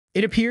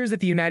It appears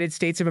that the United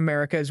States of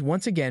America is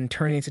once again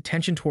turning its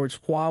attention towards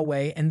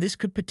Huawei, and this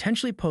could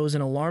potentially pose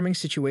an alarming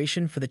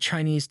situation for the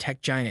Chinese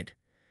tech giant.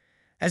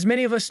 As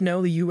many of us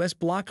know, the US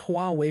blocked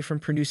Huawei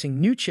from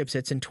producing new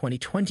chipsets in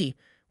 2020,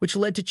 which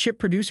led to chip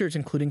producers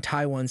including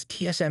Taiwan's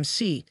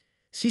TSMC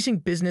ceasing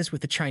business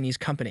with the Chinese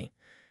company.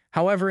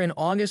 However, in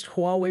August,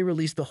 Huawei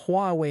released the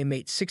Huawei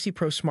Mate 60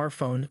 Pro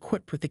smartphone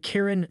equipped with the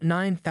Kirin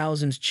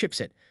 9000's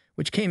chipset,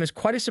 which came as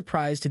quite a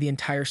surprise to the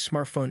entire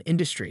smartphone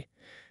industry.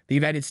 The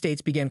United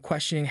States began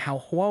questioning how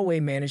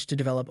Huawei managed to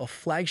develop a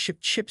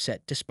flagship chipset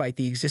despite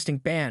the existing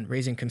ban,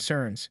 raising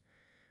concerns.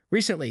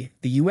 Recently,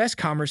 the U.S.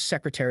 Commerce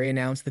Secretary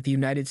announced that the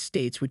United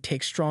States would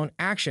take strong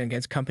action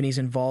against companies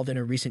involved in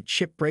a recent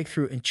chip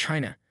breakthrough in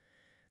China.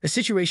 The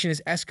situation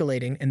is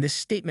escalating, and this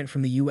statement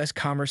from the U.S.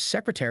 Commerce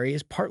Secretary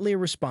is partly a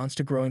response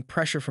to growing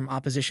pressure from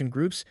opposition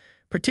groups,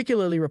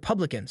 particularly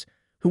Republicans,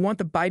 who want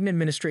the Biden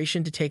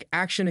administration to take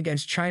action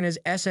against China's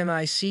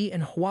SMIC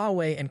and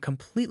Huawei and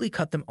completely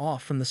cut them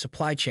off from the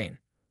supply chain.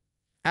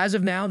 As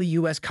of now, the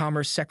U.S.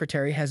 Commerce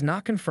Secretary has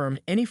not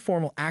confirmed any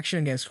formal action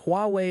against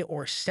Huawei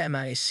or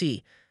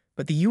SMIC,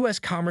 but the U.S.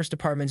 Commerce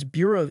Department's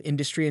Bureau of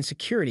Industry and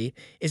Security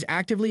is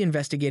actively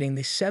investigating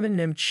the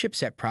 7nm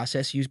chipset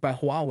process used by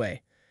Huawei.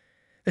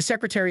 The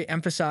Secretary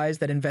emphasized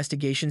that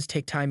investigations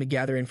take time to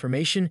gather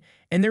information,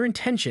 and their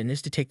intention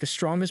is to take the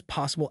strongest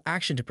possible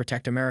action to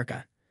protect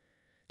America.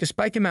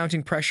 Despite the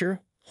mounting pressure,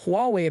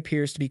 Huawei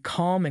appears to be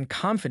calm and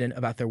confident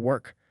about their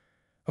work.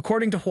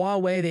 According to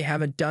Huawei, they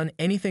haven't done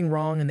anything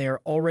wrong and they are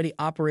already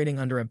operating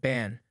under a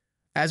ban.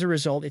 As a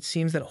result, it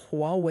seems that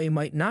Huawei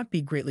might not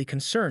be greatly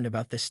concerned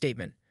about this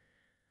statement.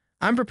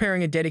 I'm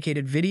preparing a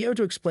dedicated video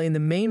to explain the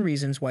main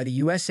reasons why the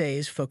USA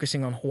is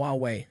focusing on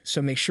Huawei,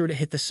 so make sure to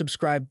hit the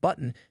subscribe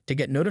button to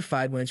get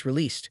notified when it's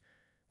released.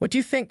 What do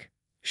you think?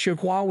 Should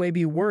Huawei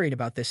be worried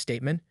about this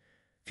statement?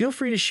 Feel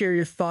free to share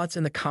your thoughts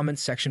in the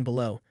comments section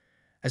below.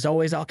 As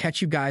always, I'll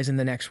catch you guys in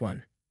the next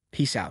one.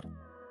 Peace out.